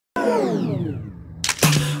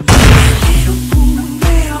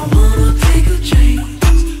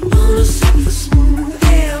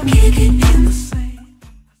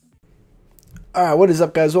Alright, what is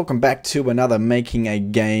up guys? Welcome back to another making a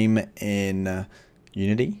game in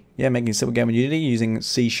Unity. Yeah, making a simple game in Unity using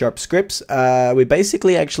C# scripts. We're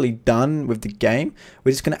basically actually done with the game.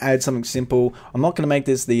 We're just going to add something simple. I'm not going to make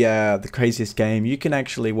this the craziest game. You can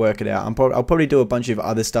actually work it out. I'll probably do a bunch of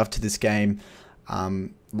other stuff to this game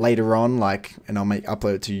later on, and I'll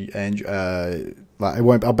upload it to you, and I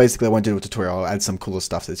won't do a tutorial. I'll add some cooler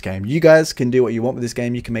stuff to this game. You guys can do what you want with this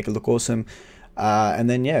game. You can make it look awesome. And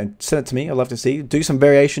then yeah, send it to me. I'd love to see. Do some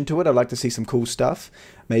variation to it. I'd like to see some cool stuff.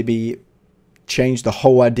 Maybe change the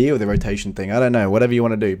whole idea of the rotation thing. I don't know. Whatever you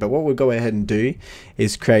want to do. But what we'll go ahead and do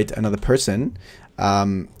is create another person.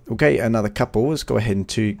 Okay, another couple. Let's go ahead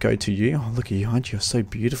and go to you. Oh, look at you, aren't you? You're so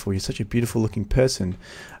beautiful. You're such a beautiful looking person.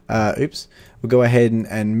 Oops. We'll go ahead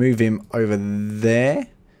and move him over there.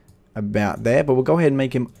 About there. But we'll go ahead and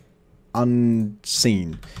make him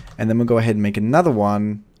unseen. And then we'll go ahead and make another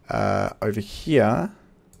one over here,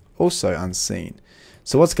 also unseen.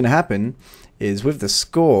 So what's going to happen is with the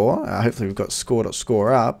score, hopefully we've got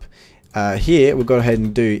score.score up. Here we'll go ahead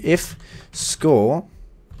and do if score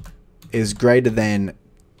is greater than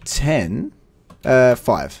 10,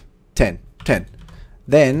 5, 10, 10.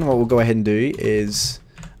 Then what we'll go ahead and do is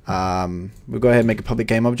we'll go ahead and make a public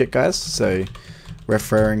game object, guys. So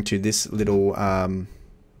referring to this little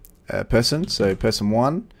person, so person1,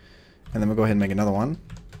 and then we'll go ahead and make another one.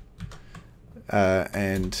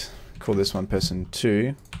 And call this one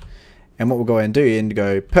person2, and what we'll go ahead and do is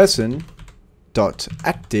go person dot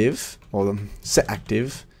active, or set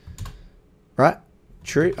active, right?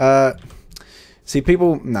 True. See,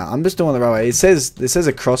 people, no, I'm just doing it the right way. It says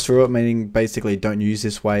a cross through it, meaning basically don't use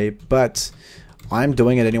this way, but I'm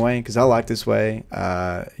doing it anyway because I like this way.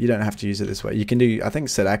 You don't have to use it this way. You can do, I think,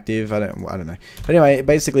 set active. I don't know. But anyway,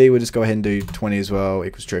 basically we'll just go ahead and do 20 as well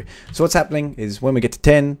equals true. So what's happening is when we get to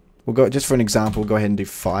 10. We'll go, just for an example, we'll go ahead and do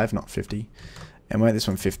 5, not 50. And we'll make this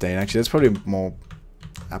one 15. Actually, that's probably more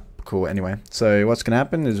cool anyway. So what's going to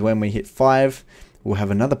happen is when we hit 5, we'll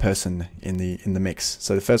have another person in the mix.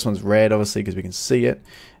 So the first one's red, obviously, because we can see it.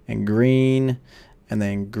 And green. And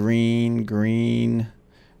then green, green.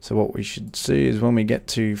 So what we should see is when we get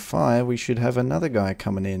to 5, we should have another guy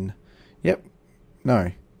coming in. Yep.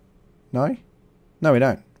 No. No? No, we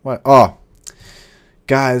don't. What? Oh.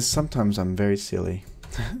 Guys, sometimes I'm very silly.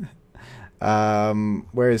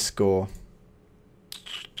 Where is score?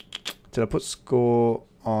 Did I put score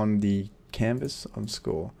on the canvas on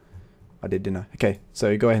score? I did, didn't I? Okay,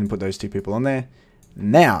 so go ahead and put those two people on there.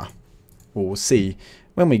 Now we'll see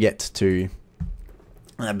when we get to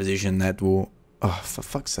that position that will, oh, for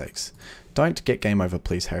fuck's sakes, don't get game over,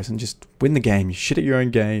 please, Harrison. Just win the game. You shit at your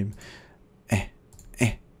own game. There,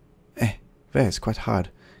 it's quite hard,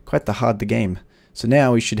 the game. So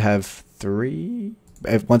now we should have 3.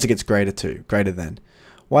 Once it gets greater than.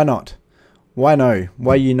 Why not? Why no?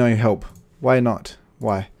 Why you no help? Why not?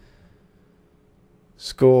 Why?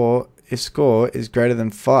 Score, if score is greater than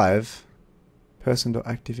 5,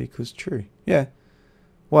 person.active equals true. Yeah.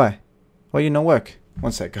 Why? Why you not work?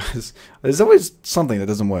 One sec, guys. There's always something that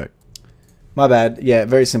doesn't work. My bad. Yeah,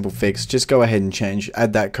 very simple fix. Just go ahead and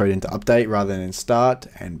add that code into update rather than in start,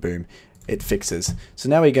 and boom. It fixes. So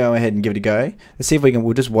now we go ahead and give it a go. Let's see if we can.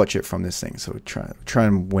 We'll just watch it from this thing. So we'll try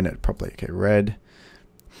and win it properly. Okay, red,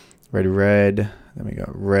 red, red. Then we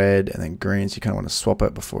got red and then green. So you kind of want to swap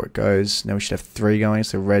it before it goes. Now we should have 3 going.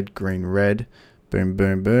 So red, green, red. Boom,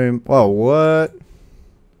 boom, boom. Whoa, what?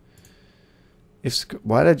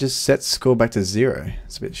 Why did I just set score back to 0?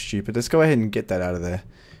 It's a bit stupid. Let's go ahead and get that out of there.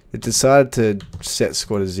 It decided to set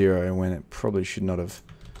score to 0 when it probably should not have.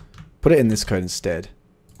 Put it in this code instead.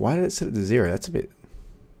 Why did it set it to 0? That's a bit...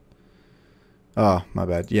 Oh, my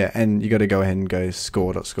bad. Yeah, and you got to go ahead and go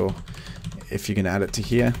score.score. If you can add it to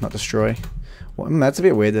here, not destroy. Well, that's a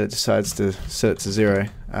bit weird that it decides to set it to 0.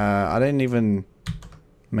 I didn't even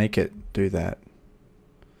make it do that.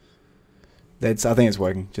 I think it's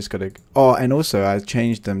working. Just got to... Oh, and also I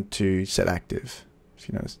changed them to set active. If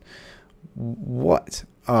you noticed. What?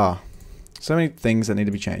 Ah, so many things that need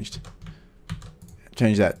to be changed.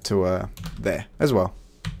 Change that to there as well.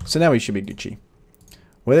 So now we should be Gucci.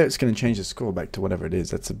 Whether it's going to change the score back to whatever it is,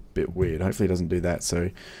 that's a bit weird. Hopefully it doesn't do that. So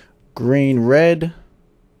green, red. Then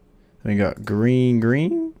we got green,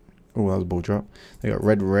 green. Oh, that was a ball drop. They got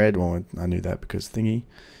red, red. Well, I knew that because thingy.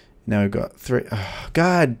 Now we've got 3. Oh,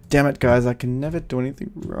 God damn it, guys. I can never do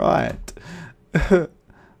anything right. I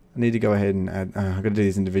need to go ahead and add. I've got to do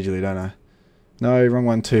these individually, don't I? No, wrong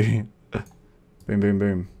one too. Boom, boom,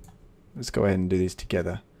 boom. Let's go ahead and do these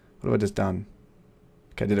together. What have I just done?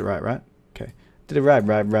 Okay, I did it right? Okay. Did it right.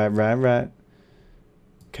 Okay,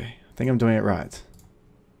 I think I'm doing it right.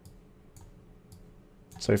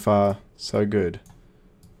 So far, so good.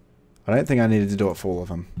 I don't think I needed to do it for all of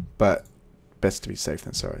them, but best to be safe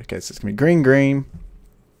than sorry. Okay, so it's going to be green, green,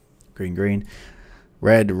 green, green,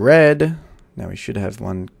 red, red. Now we should have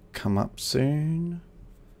one come up soon.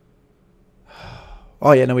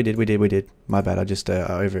 Oh yeah, no, we did. My bad, I just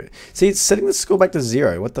over it. See, it's setting the score back to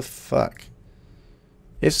 0. What the fuck?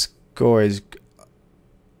 If score is...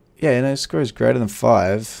 Yeah, no, score is greater than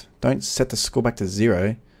 5. Don't set the score back to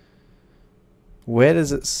 0. Where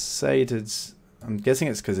does it say to... I'm guessing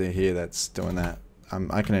it's because they're here that's doing that.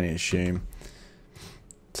 I can only assume.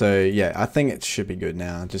 So, yeah, I think it should be good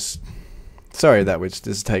now. Just... Sorry that this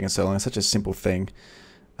is taking so long. It's such a simple thing.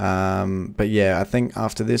 But yeah, I think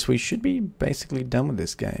after this we should be basically done with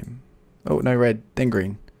this game. Oh, no, red, then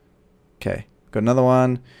green. Okay, got another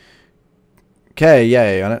one. Okay,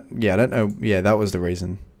 yay. I don't know. Yeah, that was the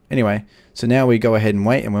reason. Anyway, so now we go ahead and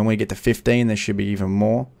wait, and when we get to 15, there should be even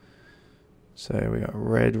more. So we got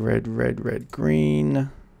red, red, red, red,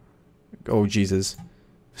 green. Oh, Jesus.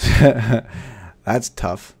 That's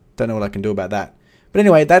tough. Don't know what I can do about that. But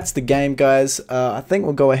anyway, that's the game, guys. I think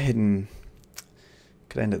we'll go ahead and...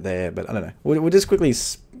 Could end it there, but I don't know. We'll just quickly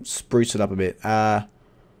spruce it up a bit.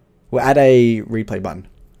 We'll add a replay button,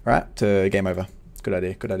 right, to game over. Good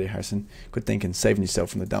idea, Harrison. Good thinking, saving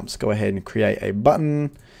yourself from the dumps. Go ahead and create a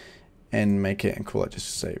button and make it and call it,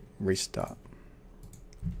 just say restart.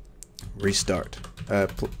 Restart.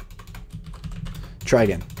 Try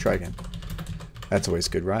again. That's always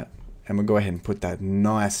good, right? And we'll go ahead and put that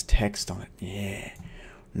nice text on it. Yeah,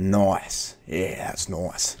 nice. Yeah, that's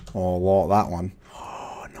nice. Oh, I like that one.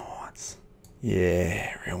 Oh, nice.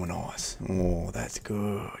 Yeah, real nice. Oh, that's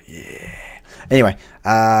good. Yeah. Anyway,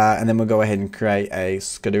 and then we'll go ahead and create a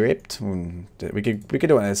script. We could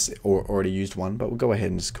do it as already used one, but we'll go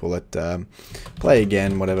ahead and just call it play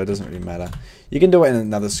again. Whatever, it doesn't really matter. You can do it in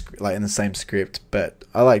another like in the same script, but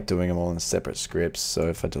I like doing them all in separate scripts. So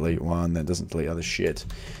if I delete one, that doesn't delete other shit.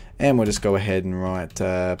 And we'll just go ahead and write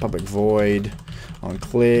public void on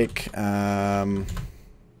click. Go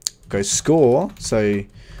score. So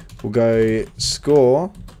we'll go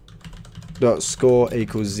score dot score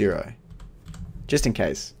equals 0. Just in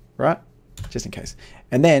case, right? Just in case.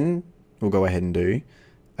 And then we'll go ahead and do,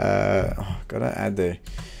 gotta add the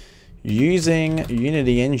using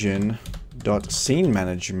Unity Engine dot scene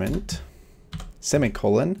management,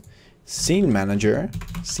 semicolon, scene manager.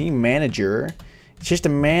 It's just a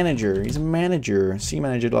manager. He's a manager. Scene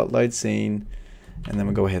manager dot load scene. And then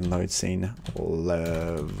we'll go ahead and load scene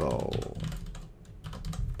level.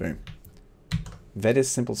 Boom. That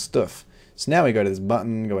is simple stuff. So now we go to this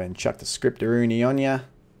button, go ahead and chuck the script-a-rooney on ya.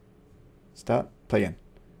 Start, play again.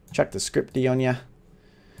 Chuck the script-y on ya.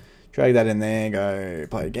 Drag that in there, go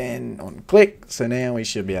play again on click. So now we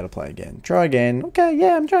should be able to play again. Try again. Okay,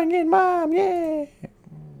 yeah, I'm trying again, Mom, yeah.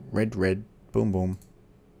 Red, red, boom, boom.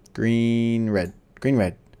 Green, red, green,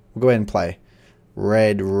 red. We'll go ahead and play.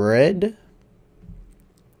 Red, red.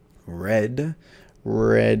 Red,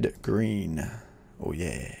 red, green. Oh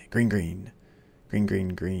yeah, green, green. Green,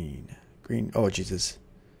 green, green. Green. Oh, Jesus.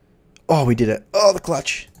 Oh, we did it. Oh, the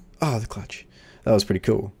clutch. Oh, the clutch. That was pretty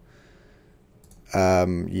cool.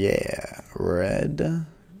 Yeah. Red.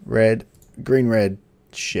 Red. Green, red.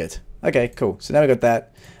 Shit. Okay, cool. So now we got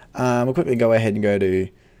that. We'll quickly go ahead and go to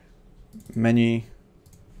menu.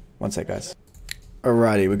 One sec, guys.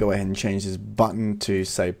 Alrighty, we'll go ahead and change this button to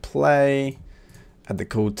say play. Add the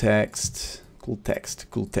cool text.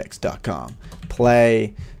 Cooltext.com.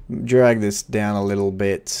 Play. Drag this down a little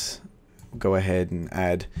bit. Go ahead and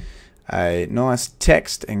add a nice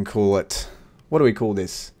text and call it, what do we call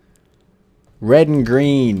this? Red and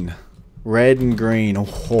green. Red and green.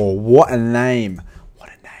 Oh, what a name. What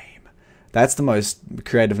a name. That's the most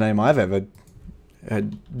creative name I've ever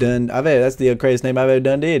done. That's the craziest name I've ever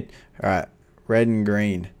done did. Alright. Red and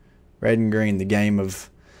green. Red and green. The game of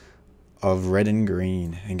red and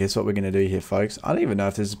green. And guess what we're going to do here, folks? I don't even know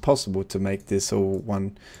if this is possible to make this all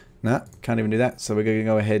one. Nah, can't even do that. So we're going to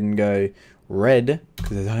go ahead and go red,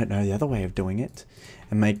 because I don't know the other way of doing it,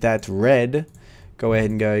 and make that red. Go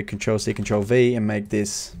ahead and go Control-C, Control-V, and make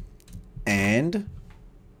this and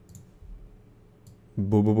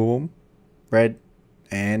boom, boom, boom, red,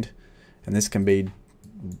 and this can be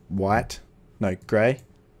white, no, grey,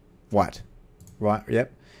 white, right,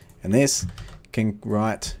 yep, and this can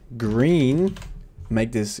write green.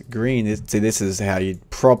 Make this green. See, this is how you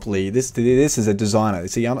properly. This is a designer.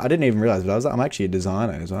 See, I didn't even realize, but I'm actually a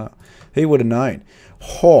designer as well. Who would have known?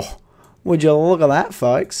 Oh, Would you look at that,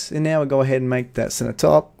 folks? And now we'll go ahead and make that center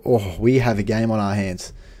top. Oh, we have a game on our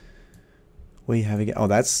hands. We have a game. Oh,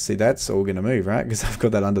 that's all going to move, right? Because I've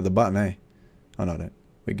got that under the button, eh? Oh, no, I don't.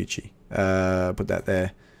 We're Gucci. Put that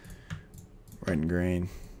there. Red and green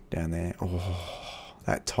down there. Oh,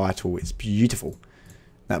 that title is beautiful.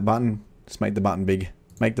 That button, just make the button big.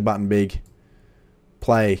 Make the button big.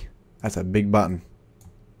 Play. That's a big button.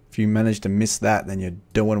 If you manage to miss that, then you're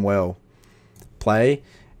doing well. Play.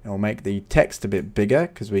 And we'll make the text a bit bigger,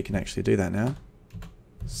 because we can actually do that now.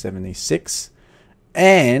 76.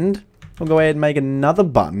 And we'll go ahead and make another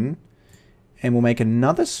button. And we'll make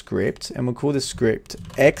another script. And we'll call the script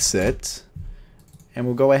exit. And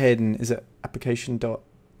we'll go ahead and... Is it application dot...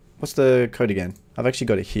 What's the code again? I've actually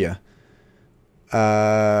got it here.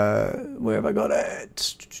 Where have I got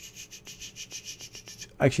it?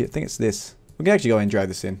 Actually, I think it's this. We can actually go ahead and drag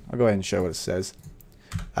this in. I'll go ahead and show what it says.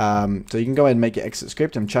 So you can go ahead and make your exit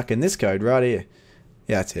script. I'm chucking this code right here.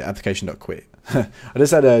 Yeah, that's it. Application.quit. I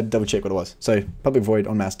just had to double check what it was. So public void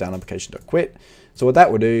on mouse down application.quit. So what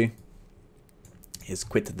that will do is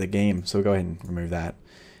quit the game. So we'll go ahead and remove that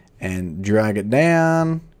and drag it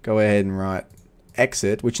down. Go ahead and write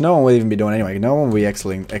exit, which no one will even be doing anyway. No one will be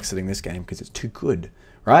exiting this game because it's too good.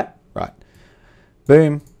 Right? Right.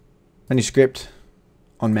 Boom. Menu script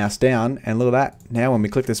on mouse down. And look at that. Now when we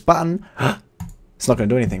click this button, it's not going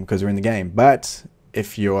to do anything because we're in the game. But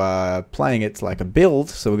if you are playing it like a build,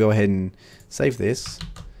 so we'll go ahead and save this.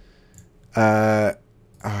 I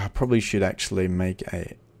probably should actually make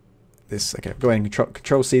this. Okay, go ahead and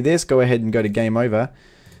control C this. Go ahead and go to game over.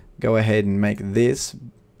 Go ahead and make this,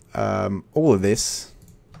 all of this,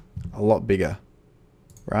 a lot bigger.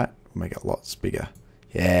 Right? We'll make it lots bigger.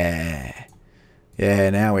 Yeah. Yeah,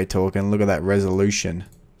 now we're talking. Look at that resolution.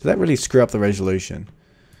 Does that really screw up the resolution?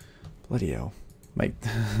 Bloody hell. Make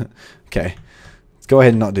okay. Let's go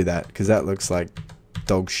ahead and not do that because that looks like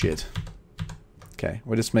dog shit. Okay,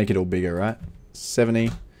 we'll just make it all bigger, right?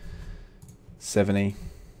 70. 70.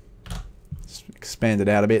 Just expand it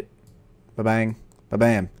out a bit. Ba-bang.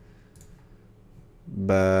 Ba-bam.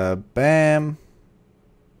 Ba-bam.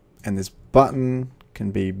 And this button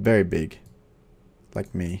can be very big.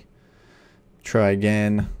 Like me. Try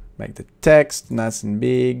again. Make the text nice and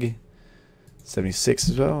big. 76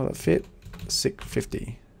 as well. Will that fit?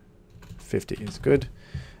 50. 50 is good.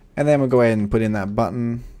 And then we'll go ahead and put in that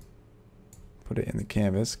button. Put it in the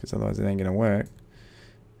canvas because otherwise it ain't going to work.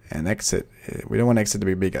 And exit. We don't want exit to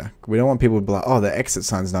be bigger. We don't want people to be like, oh, the exit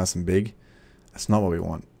sign's nice and big. That's not what we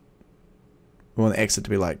want. We want the exit to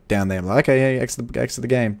be like down there. Like, okay, hey, exit the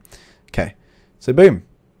game. Okay. So boom.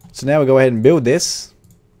 So now we'll go ahead and build this.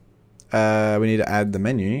 We need to add the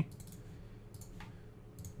menu.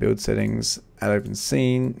 Build settings. Add open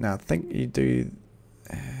scene. Now I think you do...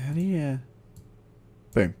 How do you...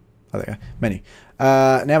 Boom. Oh, there you go. Menu.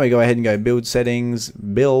 Now we go ahead and go build settings.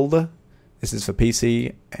 Build. This is for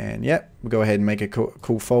PC. And yep. We'll go ahead and make a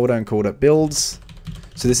cool folder and call it builds.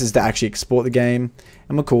 So this is to actually export the game.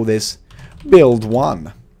 And we'll call this build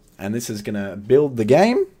 1. And this is going to build the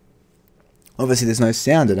game. Obviously there's no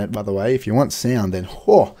sound in it, by the way. If you want sound, then...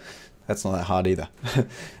 Oh, that's not that hard either.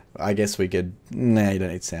 I guess we could... Nah, you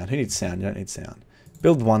don't need sound. Who needs sound? You don't need sound.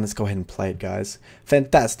 Build 1. Let's go ahead and play it, guys.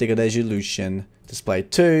 Fantastic resolution. Display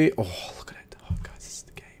 2. Oh, look at it. Oh, guys, this is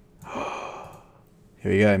the game.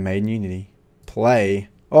 Here we go. Made in Unity. Play.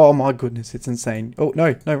 Oh, my goodness. It's insane. Oh,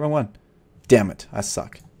 no. No, wrong one. Damn it. I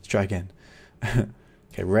suck. Let's try again.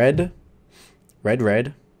 Okay, red. Red,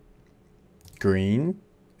 red. Green.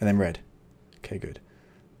 And then red. Okay, good.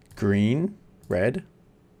 Green. Red.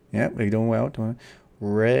 Yep, we're doing well.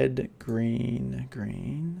 Red, green,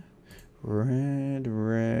 green. Red,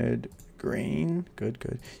 red, green. Good,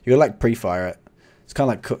 good. You gotta like pre-fire it. It's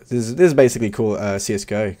kind of like this is basically cool.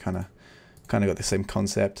 CS:GO kind of got the same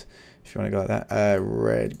concept. If you want to go like that.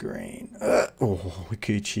 Red, green. Oh, we're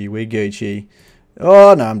Gucci. We're Gucci.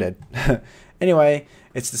 Oh no, I'm dead. Anyway,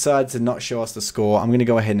 it's decided to not show us the score. I'm gonna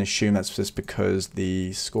go ahead and assume that's just because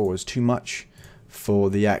the score was too much for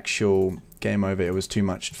the actual game over. It was too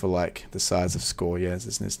much for like the size of score. Yeah,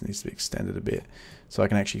 this needs to be extended a bit so I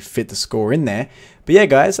can actually fit the score in there. But yeah,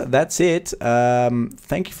 guys, that's it.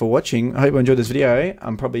 Thank you for watching. I hope you enjoyed this video.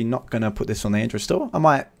 I'm probably not going to put this on the Android store. I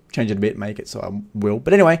might change it a bit, make it so I will.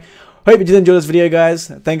 But anyway, hope you did enjoy this video, guys.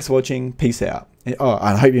 Thanks for watching. Peace out. Oh,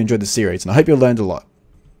 I hope you enjoyed the series, and I hope you learned a lot.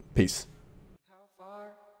 Peace.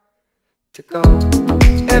 To go.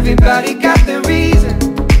 Everybody got the reason.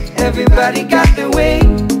 Everybody got the way.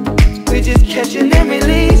 We're just catching and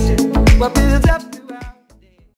releasing what builds up.